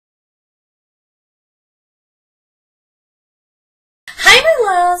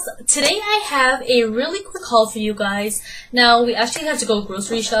Smiles! Today I have a really quick haul for you guys. Now, we actually had to go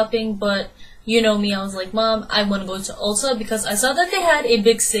grocery shopping, but you know me, I was like, Mom, I want to go to Ulta because I saw that they had a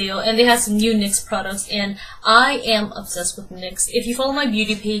big sale and they had some new NYX products, and I am obsessed with NYX. If you follow my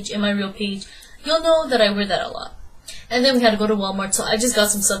beauty page and my real page, you'll know that I wear that a lot. And then we had to go to Walmart, so I just got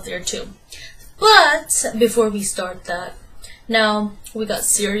some stuff there too. But before we start that, now we got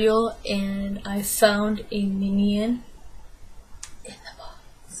cereal and I found a Minion in the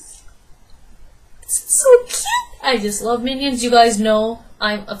box. This is so cute! I just love Minions. You guys know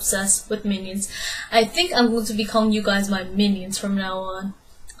I'm obsessed with Minions. I think I'm going to be calling you guys my Minions from now on.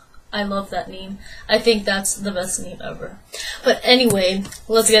 I love that name. I think that's the best name ever. But anyway,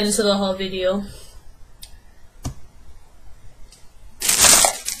 let's get into the haul video.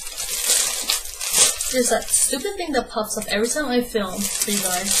 There's that stupid thing that pops up every time I film for you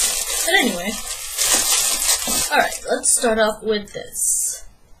guys. But anyway. Alright, let's start off with this.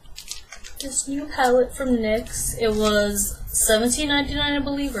 This new palette from NYX. It was $17.99 I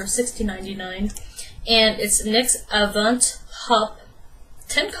believe, or $16.99. And it's NYX Avant Pop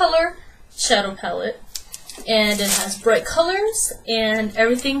 10 color shadow palette. And it has bright colors and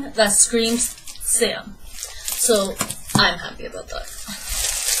everything that screams Sam. So I'm happy about that.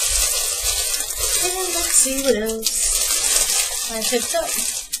 And let's see what else I picked up.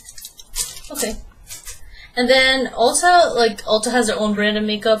 Okay. And then Ulta has their own brand of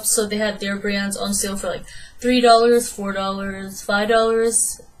makeup, so they had their brands on sale for like $3, $4,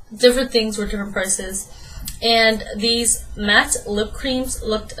 $5. Different things were different prices. And these matte lip creams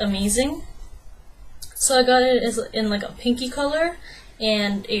looked amazing. So I got it in like a pinky color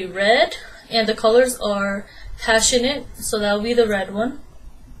and a red. And the colors are Passionate, so that'll be the red one.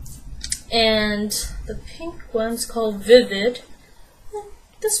 And the pink one's called Vivid.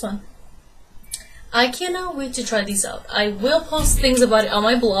 This one. I cannot wait to try these out. I will post things about it on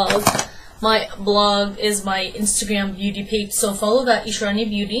my blog. My blog is my Instagram beauty page, so follow that, Ishrani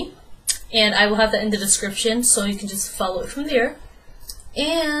Beauty. And I will have that in the description, so you can just follow it from there.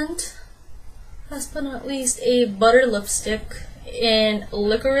 And last but not least, a butter lipstick in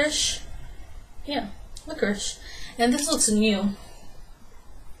Licorice. Yeah, Licorice. And this looks new,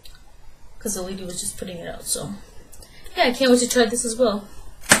 because the lady was just putting it out, so yeah, I can't wait to try this as well.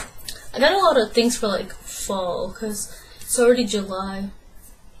 I got a lot of things for like fall, because it's already July,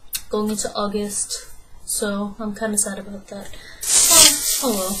 going into August, so I'm kind of sad about that.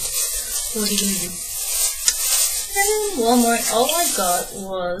 Oh well, what are you gonna do? And in Walmart, all I got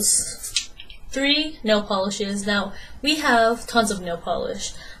was 3 nail polishes. Now, we have tons of nail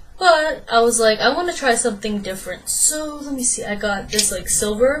polish, but I was like, I want to try something different. So, let me see. I got this like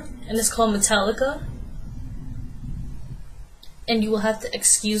silver, and it's called Metallica. And you will have to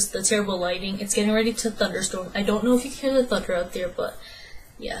excuse the terrible lighting. It's getting ready to thunderstorm. I don't know if you can hear the thunder out there, but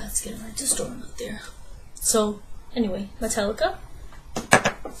yeah, it's getting ready to storm out there. So, anyway, Metallica.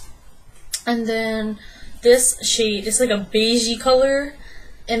 And then this shade, it's like a beigey color,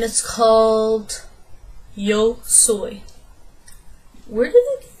 and it's called Yo Soy. Where did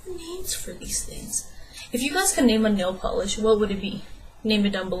they get the names for these things? If you guys can name a nail polish, what would it be? Name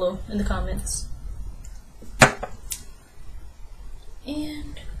it down below in the comments.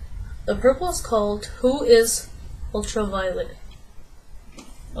 And the purple is called Who is Ultraviolet.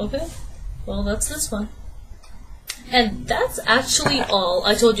 Okay, well that's this one. And that's actually all.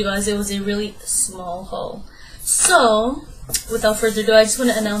 I told you guys it was a really small haul. So, without further ado, I just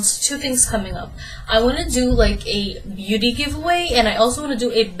want to announce 2 things coming up. I want to do like a beauty giveaway, and I also want to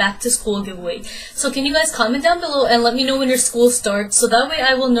do a back to school giveaway. So can you guys comment down below and let me know when your school starts, so that way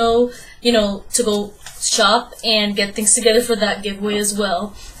I will know, you know, to go shop and get things together for that giveaway as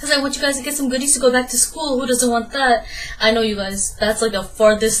well. Because I want you guys to get some goodies to go back to school. Who doesn't want that? I know you guys, that's like the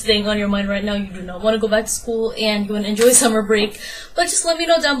farthest thing on your mind right now. You do not want to go back to school and you want to enjoy summer break. But just let me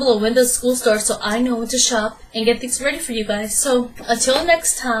know down below when does school start, so I know when to shop and get things ready for you guys. So until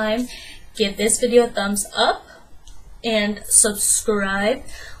next time, give this video a thumbs up and subscribe.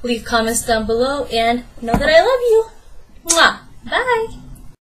 Leave comments down below and know that I love you. Mwah! Bye!